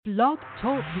Blog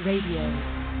Talk Radio.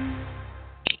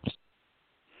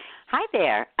 Hi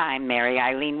there, I'm Mary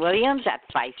Eileen Williams at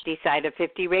Feisty Side of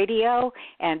 50 Radio,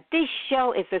 and this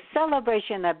show is a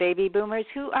celebration of baby boomers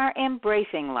who are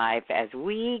embracing life as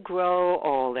we grow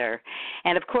older.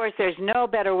 And of course, there's no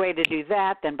better way to do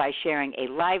that than by sharing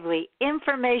a lively,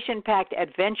 information-packed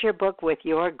adventure book with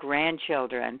your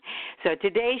grandchildren. So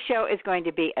today's show is going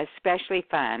to be especially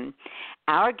fun.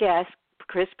 Our guest,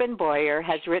 Crispin Boyer,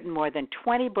 has written more than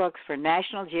 20 books for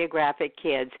National Geographic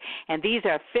Kids, and these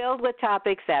are filled with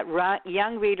topics that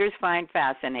young readers find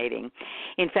fascinating.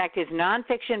 In fact, his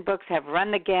nonfiction books have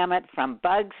run the gamut from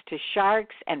bugs to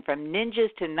sharks and from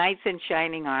ninjas to knights in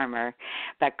shining armor.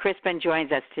 But Crispin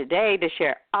joins us today to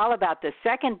share all about the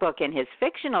second book in his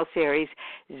fictional series,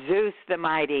 Zeus the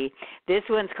Mighty. This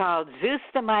one's called Zeus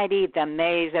the Mighty, The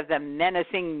Maze of the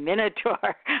Menacing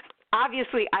Minotaur.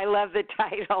 Obviously, I love the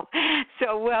title.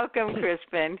 So welcome,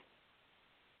 Crispin.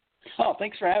 Oh,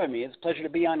 thanks for having me. It's a pleasure to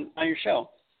be on your show.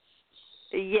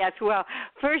 Yes, well,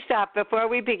 first off, before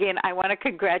we begin, I want to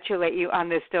congratulate you on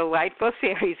this delightful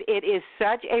series. It is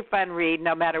such a fun read,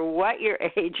 no matter what your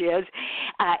age is.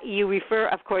 You refer,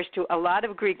 of course, to a lot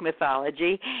of Greek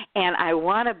mythology, and I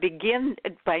want to begin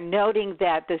by noting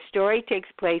that the story takes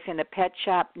place in a pet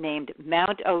shop named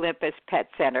Mount Olympus Pet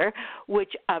Center,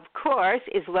 which, of course,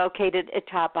 is located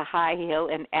atop a high hill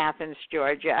in Athens,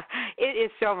 Georgia. It is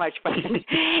so much fun.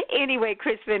 Anyway,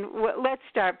 Crispin, let's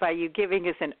start by you giving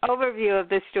us an overview of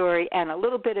the story and a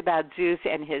little bit about Zeus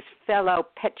and his fellow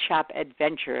pet shop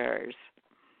adventurers.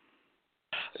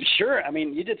 Sure. I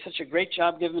mean, you did such a great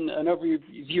job giving an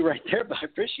overview right there, but I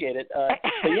appreciate it.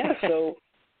 But yeah, so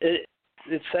it's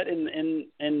set in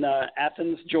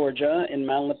Athens, Georgia, in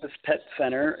Mount Olympus Pet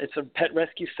Center. It's a pet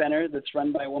rescue center that's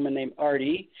run by a woman named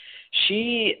Artie.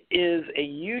 She is a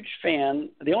huge fan.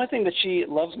 The only thing that she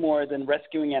loves more than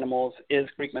rescuing animals is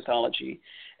Greek mythology.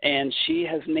 And she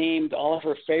has named all of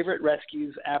her favorite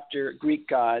rescues after Greek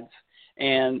gods,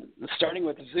 and starting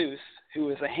with Zeus,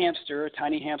 who is a hamster, a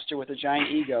tiny hamster with a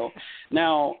giant ego.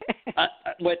 Now,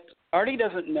 what Artie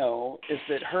doesn't know is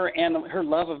that her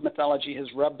love of mythology has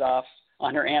rubbed off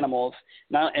on her animals.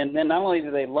 And then not only do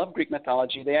they love Greek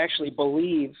mythology, they actually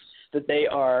believe that they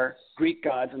are Greek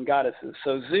gods and goddesses.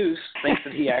 So Zeus thinks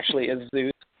that he actually is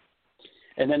Zeus.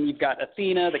 And then you've got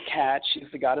Athena, the cat. She's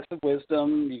the goddess of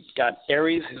wisdom. You've got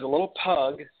Ares, who's a little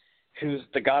pug, who's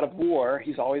the god of war.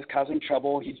 He's always causing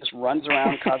trouble. He just runs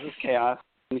around, causes chaos,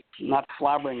 and he's not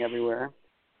slobbering everywhere.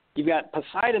 You've got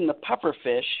Poseidon, the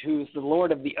pufferfish, who's the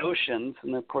lord of the oceans.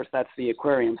 And, of course, that's the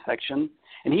aquarium section.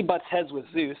 And he butts heads with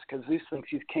Zeus because Zeus thinks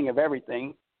he's king of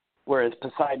everything, whereas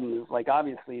Poseidon is like,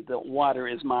 obviously, the water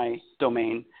is my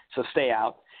domain, so stay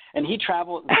out. And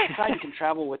Poseidon can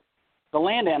travel with the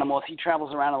land animals. He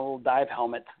travels around in a little dive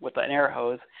helmet with an air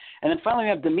hose. And then finally we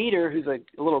have Demeter, who's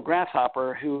a little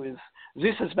grasshopper, who is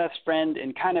Zeus's best friend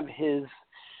and kind of his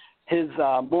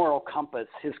moral compass,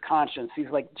 his conscience. He's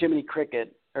like Jiminy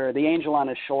Cricket or the angel on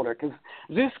his shoulder, because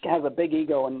Zeus has a big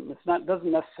ego and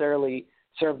doesn't necessarily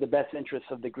serve the best interests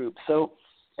of the group. So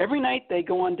every night they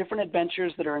go on different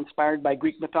adventures that are inspired by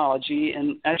Greek mythology.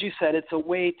 And as you said, it's a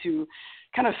way to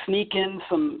kind of sneak in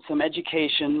some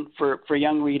education for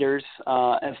young readers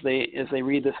as they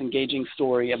read this engaging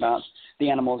story about the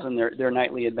animals and their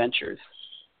nightly adventures.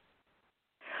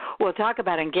 Well, talk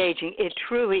about engaging. It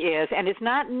truly is. And it's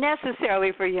not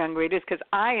necessarily for young readers because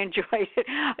I enjoyed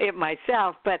it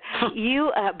myself. But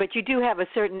you do have a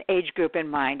certain age group in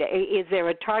mind. Is there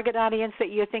a target audience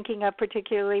that you're thinking of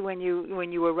particularly when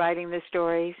you were writing the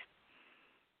stories?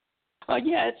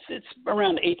 Yeah, it's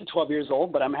around 8 to 12 years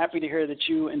old, but I'm happy to hear that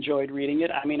you enjoyed reading it.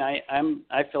 I mean, I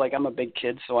feel like I'm a big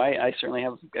kid, so I certainly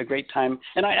have a great time.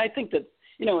 And I think that,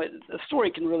 a story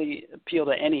can really appeal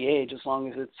to any age as long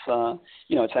as it's,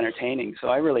 it's entertaining. So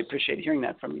I really appreciate hearing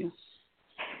that from you.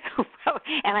 Well,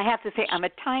 and I have to say, I'm a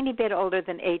tiny bit older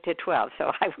than 8 to 12,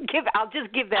 so I'll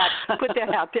just put that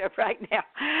out there right now.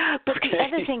 But okay. The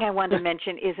other thing I want to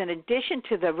mention is, in addition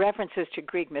to the references to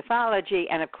Greek mythology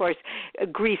and, of course,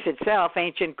 Greece itself,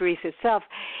 ancient Greece itself,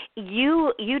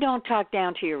 you don't talk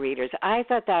down to your readers. I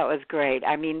thought that was great.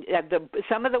 I mean,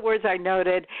 some of the words I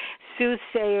noted,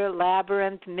 soothsayer,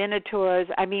 labyrinth, minotaurs,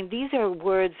 I mean, these are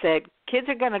words that kids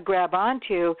are going to grab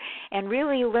onto and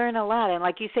really learn a lot. And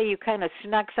like you say, you kind of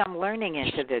snuck some learning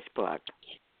into this book.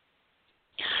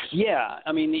 Yeah.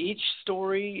 I mean, each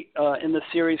story in the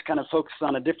series kind of focuses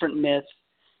on a different myth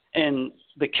and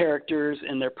the characters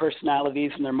and their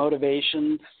personalities and their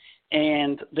motivations.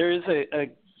 And there is a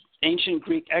ancient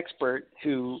Greek expert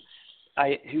who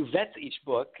who vets each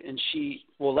book, and she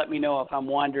will let me know if I'm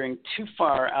wandering too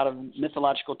far out of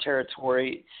mythological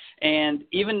territory. And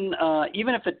even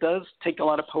if it does take a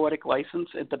lot of poetic license,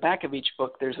 at the back of each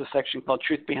book there's a section called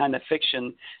Truth Behind the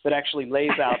Fiction that actually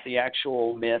lays out the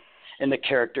actual myth and the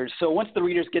characters. So once the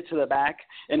readers get to the back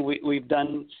and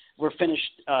we're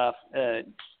finished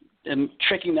and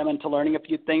tricking them into learning a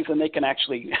few things, and they can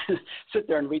actually sit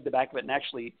there and read the back of it and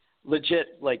actually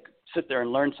legit sit there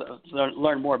and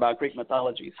learn more about Greek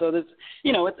mythology. So there's,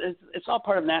 it's all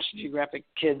part of National Geographic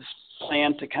Kids'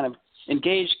 plan to kind of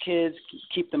engage kids,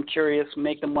 keep them curious,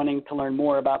 make them wanting to learn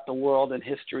more about the world and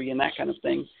history and that kind of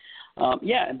thing.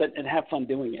 And have fun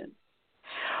doing it.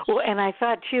 Well, and I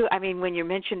thought, too, I mean, when you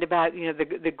mentioned about,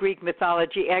 the Greek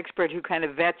mythology expert who kind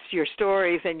of vets your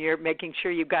stories and you're making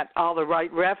sure you've got all the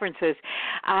right references,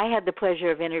 I had the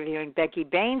pleasure of interviewing Becky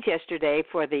Baines yesterday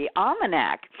for the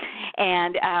Almanac.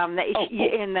 And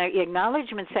in the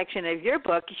acknowledgement section of your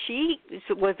book, she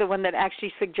was the one that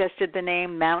actually suggested the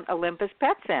name Mount Olympus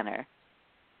Pet Center.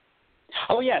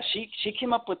 Oh, yeah. She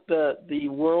came up with the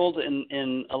world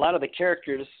and a lot of the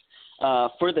characters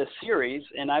for this series,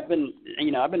 and I've been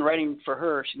writing for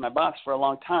her. She's my boss for a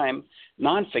long time,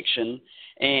 nonfiction.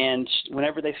 And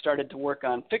whenever they started to work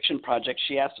on fiction projects,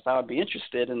 she asked if I would be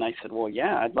interested, and I said, well,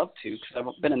 yeah, I'd love to, because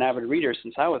I've been an avid reader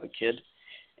since I was a kid.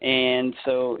 And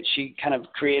so she kind of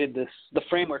created the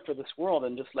framework for this world,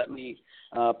 and just let me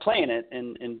play in it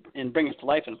and bring it to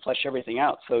life and flesh everything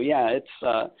out. So yeah,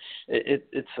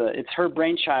 it's her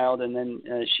brainchild, and then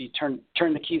she turned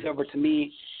the keys over to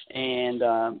me. And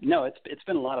no, it's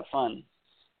been a lot of fun.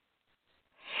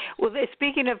 Well,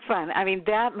 speaking of fun, I mean,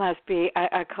 that must be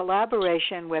a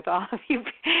collaboration with all of you,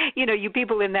 you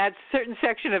people in that certain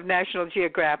section of National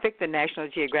Geographic, the National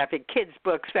Geographic Kids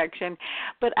book section.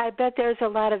 But I bet there's a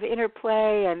lot of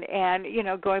interplay and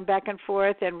going back and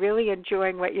forth and really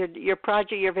enjoying what your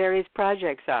various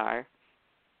projects are.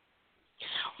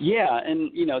 Yeah,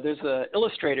 and there's an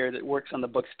illustrator that works on the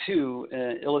books too,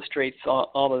 illustrates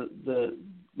all the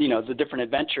different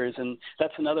adventures, and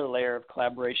that's another layer of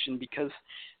collaboration, because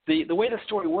the way the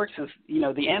story works is,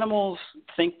 the animals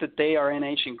think that they are in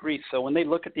ancient Greece. So when they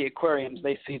look at the aquariums,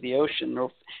 they see the ocean. Or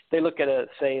if they look at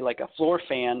like a floor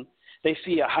fan, they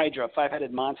see a hydra, a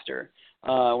five-headed monster.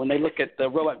 When they look at the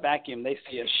robot vacuum, they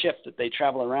see a ship that they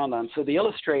travel around on. So the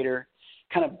illustrator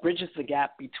kind of bridges the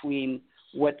gap between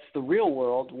what's the real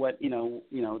world, what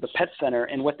the pet center,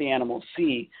 and what the animals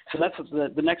see. So that's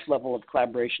the next level of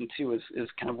collaboration too, is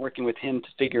kind of working with him to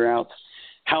figure out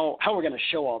how we're going to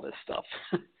show all this stuff.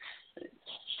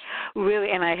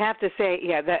 Really, and I have to say,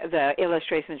 yeah, the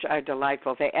illustrations are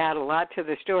delightful. They add a lot to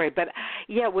the story. But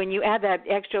yeah, when you add that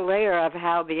extra layer of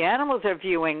how the animals are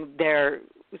viewing their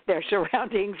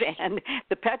surroundings and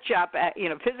the pet shop,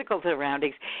 physical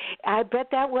surroundings, I bet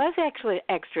that was actually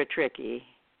extra tricky.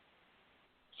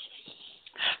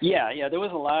 Yeah, there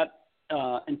was a lot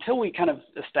until we kind of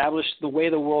established the way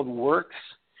the world works,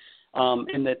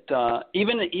 and that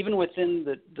even within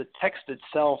the text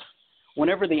itself,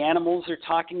 whenever the animals are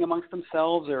talking amongst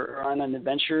themselves or on an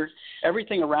adventure,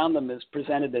 everything around them is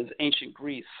presented as ancient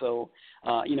Greece. So,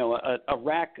 a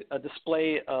rack, a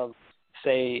display of,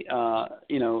 say,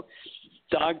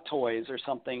 dog toys or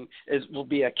something will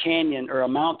be a canyon or a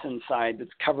mountainside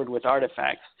that's covered with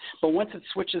artifacts. But once it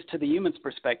switches to the human's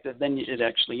perspective, then it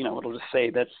actually, it'll just say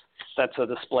that's a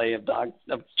display of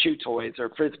chew toys or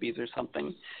frisbees or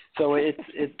something. So it's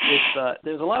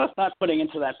there's a lot of thought putting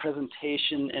into that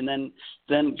presentation, and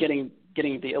then getting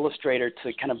the illustrator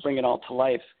to kind of bring it all to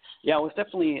life. Yeah, it was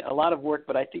definitely a lot of work,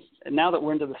 but I think now that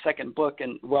we're into the second book,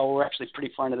 and we're actually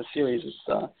pretty far into the series,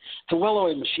 it's a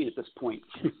well-oiled machine at this point.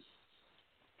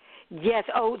 Yes.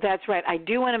 Oh, that's right. I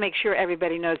do want to make sure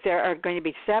everybody knows there are going to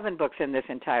be 7 books in this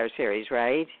entire series,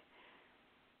 right?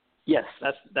 Yes,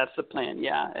 that's the plan.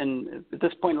 Yeah, and at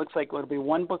this point, it looks like it'll be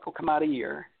one book will come out a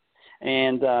year,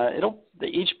 and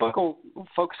each book will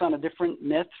focus on a different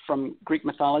myth from Greek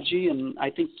mythology, and I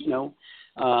think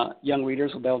young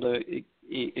readers will be able to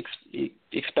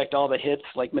expect all the hits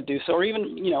like Medusa, or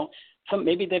even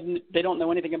maybe they don't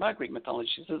know anything about Greek mythology.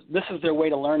 This is their way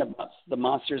to learn about the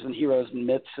monsters and heroes and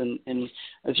myths, and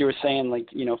as you were saying,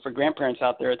 for grandparents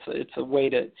out there, it's a way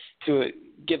to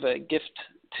give a gift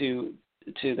to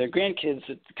their grandkids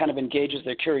that kind of engages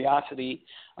their curiosity,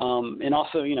 and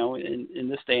also in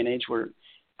this day and age where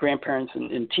grandparents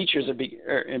and teachers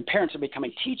and parents are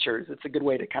becoming teachers, it's a good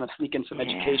way to kind of sneak in some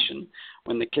education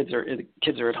when the kids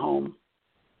are at home.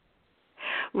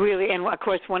 Really, and of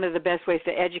course, one of the best ways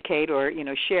to educate or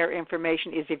share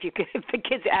information is if the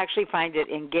kids actually find it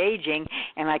engaging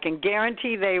and I can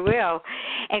guarantee they will.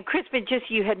 And Crispin,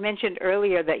 you had mentioned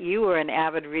earlier that you were an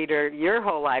avid reader your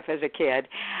whole life as a kid,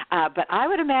 but I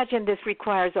would imagine this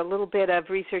requires a little bit of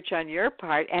research on your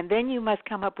part, and then you must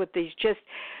come up with these just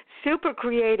super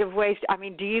creative ways. I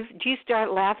mean, do you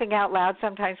start laughing out loud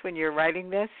sometimes when you're writing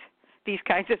these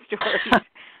kinds of stories?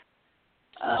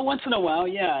 Once in a while,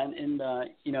 yeah, and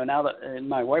now that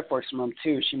my wife works from home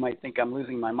too, she might think I'm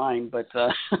losing my mind. But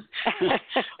a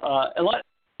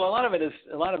lot of it is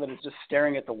just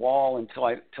staring at the wall until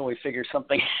we figure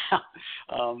something out.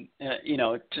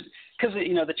 Because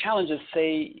the challenge is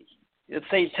say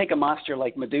take a monster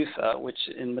like Medusa, which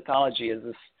in mythology is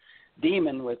this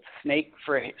demon with snakes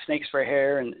for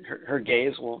hair, and her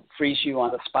gaze will freeze you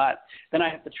on the spot. Then I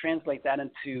have to translate that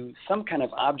into some kind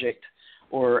of object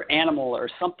or animal or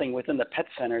something within the pet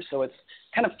center. So it's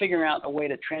kind of figuring out a way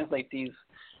to translate these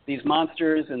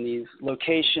monsters and these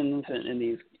locations and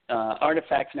these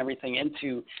artifacts and everything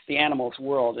into the animal's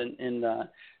world. And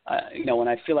when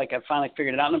I feel like I've finally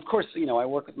figured it out, and of course, I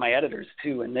work with my editors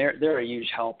too, and they're a huge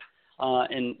help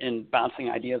in bouncing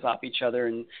ideas off each other.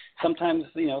 And sometimes,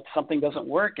 something doesn't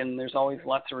work, and there's always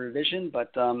lots of revision.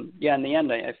 But in the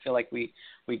end, I feel like we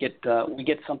get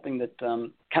something that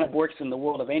kind of works in the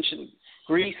world of ancient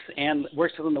Greece and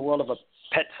works within the world of a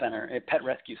pet center, a pet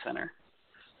rescue center.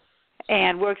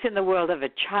 And works in the world of a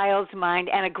child's mind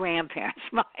and a grandparent's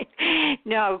mind.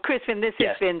 No, Crispin, this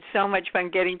has been so much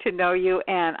fun getting to know you,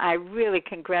 and I really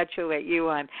congratulate you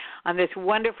on this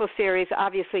wonderful series.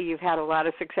 Obviously, you've had a lot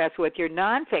of success with your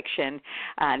nonfiction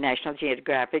National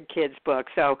Geographic Kids book.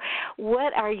 So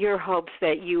what are your hopes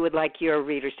that you would like your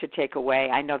readers to take away?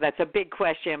 I know that's a big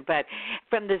question, but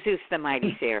from the Zeus the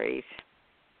Mighty series.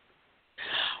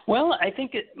 Well, I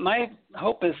think my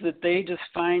hope is that they just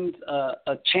find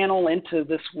a channel into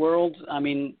this world. I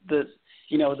mean, the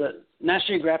National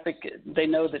Geographic, they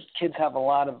know that kids have a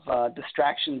lot of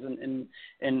distractions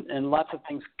and lots of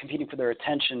things competing for their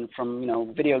attention,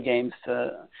 from video games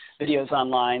to videos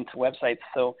online to websites.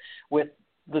 So with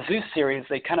the Zeus series,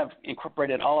 they kind of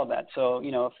incorporated all of that. So,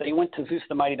 if they went to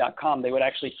ZeusTheMighty.com, they would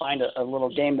actually find a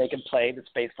little game they could play that's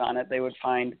based on it. They would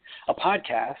find a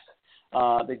podcast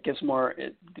that gives more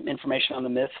information on the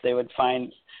myths. They would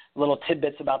find little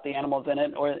tidbits about the animals in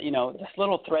it, or just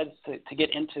little threads to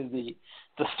get into the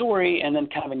story, and then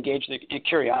kind of engage the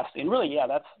curiosity. And really,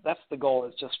 that's the goal,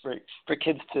 is just for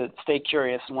kids to stay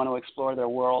curious and want to explore their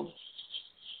world.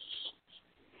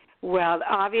 Well,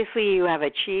 obviously you have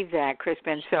achieved that,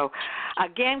 Crispin. So,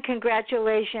 again,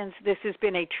 congratulations. This has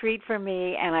been a treat for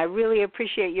me, and I really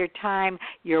appreciate your time,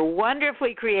 your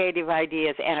wonderfully creative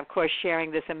ideas, and, of course,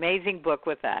 sharing this amazing book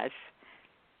with us.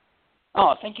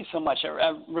 Oh, thank you so much. It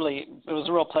was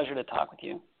a real pleasure to talk with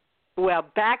you. Well,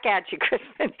 back at you,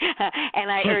 Crispin.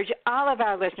 And I urge all of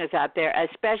our listeners out there,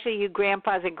 especially you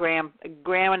grandpas and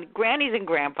grannies and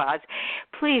grandpas,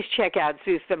 please check out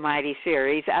Zeus the Mighty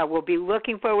series. We'll be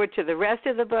looking forward to the rest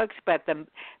of the books, but the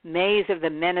Maze of the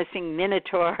Menacing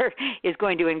Minotaur is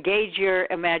going to engage your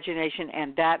imagination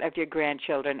and that of your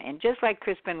grandchildren. And just like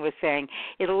Crispin was saying,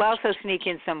 it'll also sneak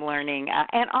in some learning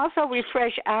and also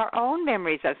refresh our own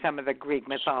memories of some of the Greek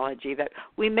mythology that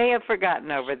we may have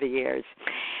forgotten over the years.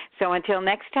 So until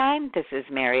next time, this is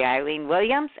Mary Eileen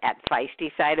Williams at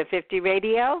Feisty Side of 50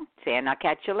 Radio, saying I'll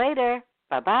catch you later.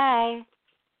 Bye-bye.